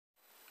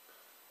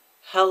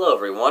Hello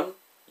everyone,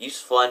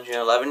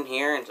 Useful11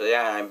 here, and today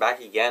I'm back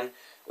again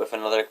with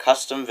another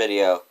custom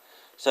video.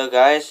 So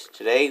guys,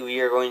 today we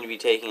are going to be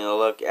taking a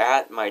look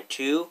at my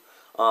two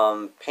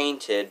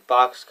painted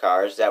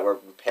boxcars that were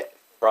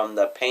from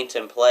the Paint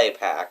and Play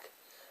pack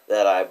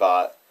that I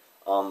bought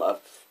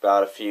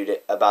about a few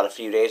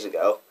days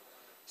ago.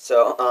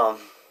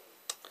 So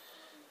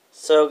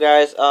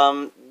guys,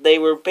 they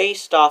were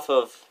based off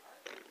of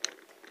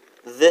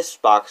this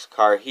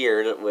boxcar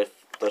here with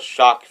the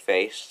shock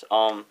face.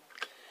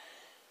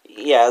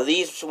 Yeah,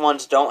 these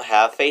ones don't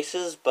have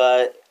faces,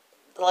 but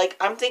like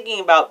I'm thinking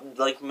about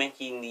like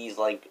making these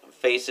like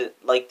faces.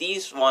 Like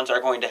these ones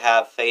are going to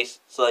have faces.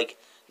 Like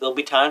there'll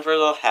be times where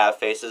they'll have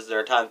faces. There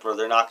are times where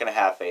they're not going to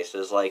have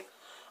faces. Like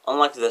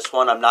unlike this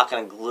one, I'm not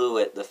going to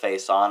glue the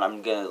face on.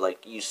 I'm gonna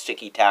like use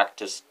sticky tack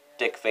to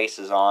stick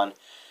faces on.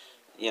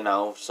 You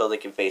know, so they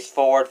can face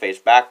forward, face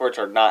backwards,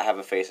 or not have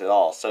a face at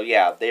all. So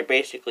yeah, they're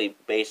basically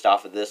based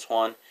off of this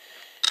one.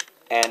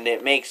 And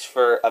it makes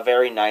for a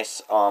very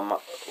nice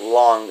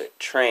long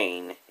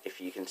train,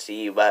 if you can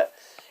see. But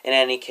in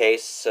any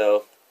case,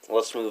 so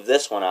let's move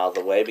this one out of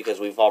the way because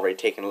we've already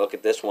taken a look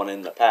at this one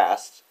in the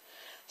past.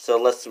 So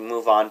let's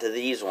move on to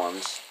these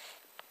ones.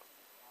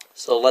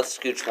 So let's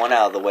scooch one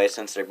out of the way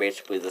since they're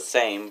basically the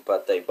same,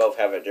 but they both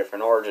have a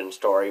different origin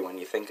story when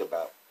I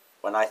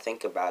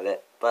think about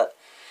it. But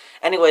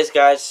anyways,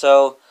 guys,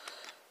 so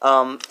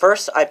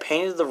first I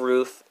painted the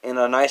roof in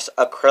a nice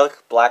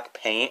acrylic black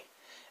paint.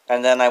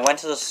 And then I went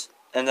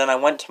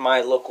to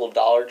my local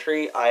Dollar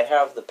Tree. I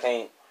have the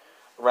paint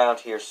around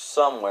here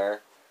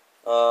somewhere.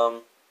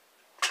 Here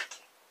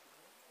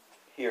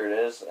it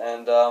is.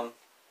 And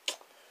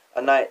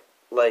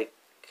let's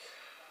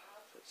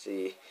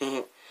see.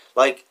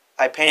 Like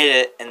I painted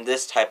it in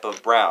this type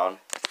of brown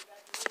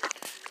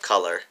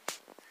color,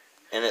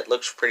 and it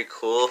looks pretty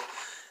cool.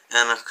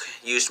 And I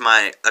used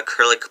my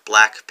acrylic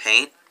black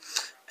paint,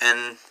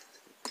 and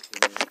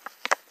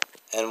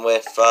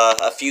with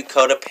a few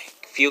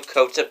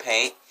coats of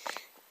paint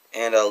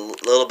and a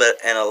little bit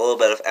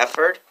of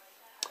effort,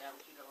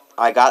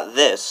 I got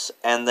this.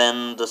 And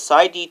then the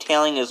side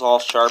detailing is all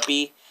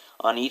Sharpie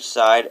on each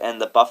side,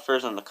 and the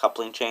buffers and the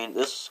coupling chain.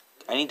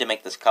 I need to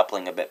make this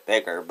coupling a bit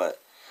bigger,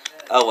 but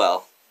oh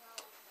well.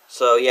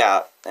 So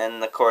yeah,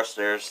 and of course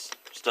there's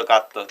still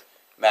got the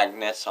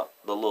magnets,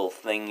 the little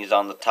things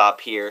on the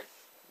top here,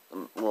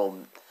 little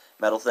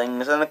metal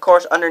things, and of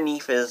course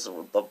underneath is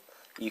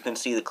you can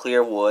see the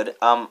clear wood.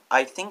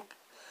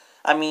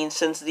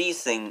 Since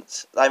these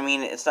things,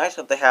 it's nice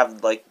that they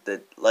have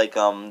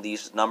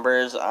these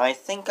numbers. I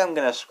think I'm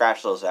gonna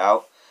scratch those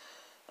out.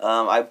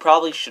 I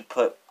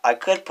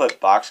could put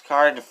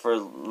boxcar for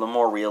the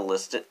more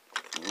realistic,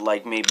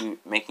 like maybe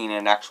making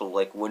an actual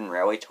like wooden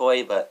railway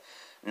toy, but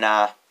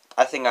nah,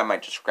 I think I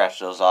might just scratch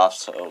those off.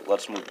 So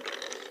let's move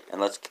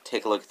and let's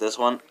take a look at this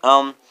one.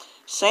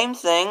 Same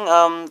thing.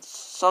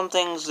 Some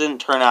things didn't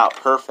turn out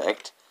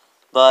perfect,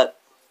 but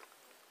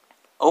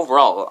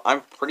overall,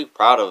 I'm very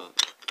proud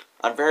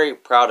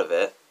of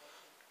it.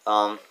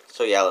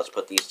 So yeah, let's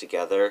put these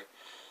together.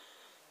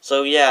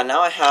 So yeah,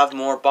 now I have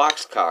more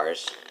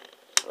boxcars,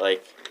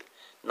 like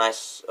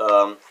nice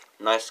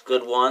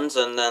good ones,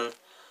 and then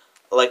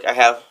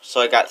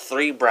I got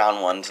 3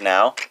 brown ones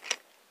now.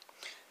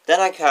 Then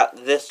I got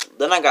this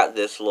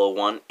little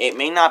one. It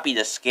may not be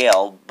to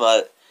scale,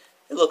 but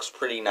it looks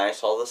pretty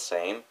nice all the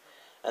same.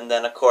 And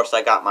then of course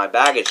I got my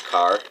baggage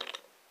car.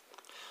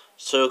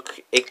 So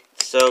it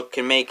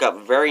can make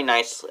up very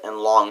nice and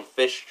long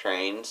fish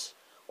trains,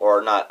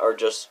 or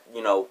just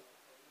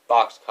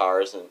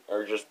boxcars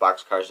or just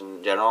boxcars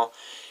in general.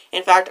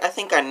 In fact, I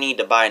think I need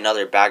to buy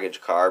another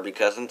baggage car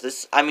because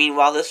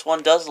while this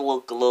one does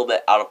look a little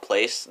bit out of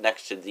place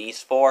next to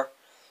these 4,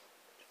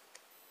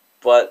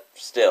 but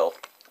still,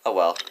 oh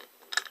well.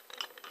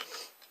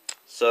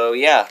 So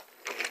yeah.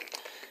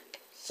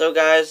 So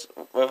guys,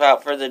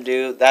 without further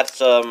ado,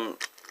 that's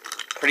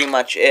pretty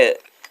much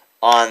it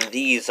on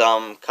these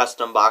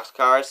custom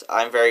boxcars.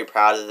 I'm very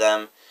proud of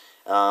them,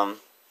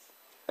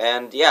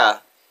 and yeah,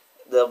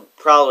 they'll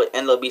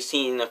be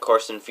seen, of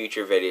course, in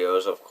future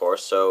videos, of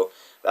course. So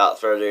without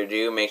further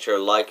ado, make sure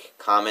to like,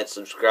 comment,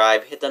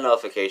 subscribe, hit the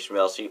notification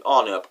bell, see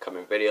all new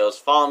upcoming videos.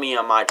 Follow me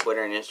on my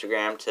Twitter and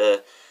Instagram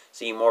to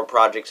see more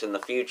projects in the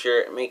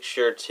future. Make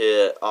sure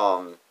to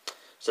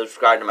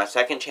subscribe to my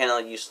second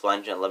channel,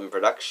 Useful11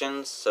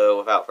 Productions. So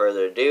without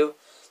further ado,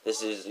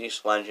 this is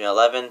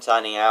Useful11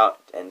 signing out,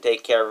 and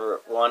take care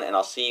everyone, and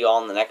I'll see you all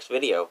in the next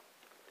video.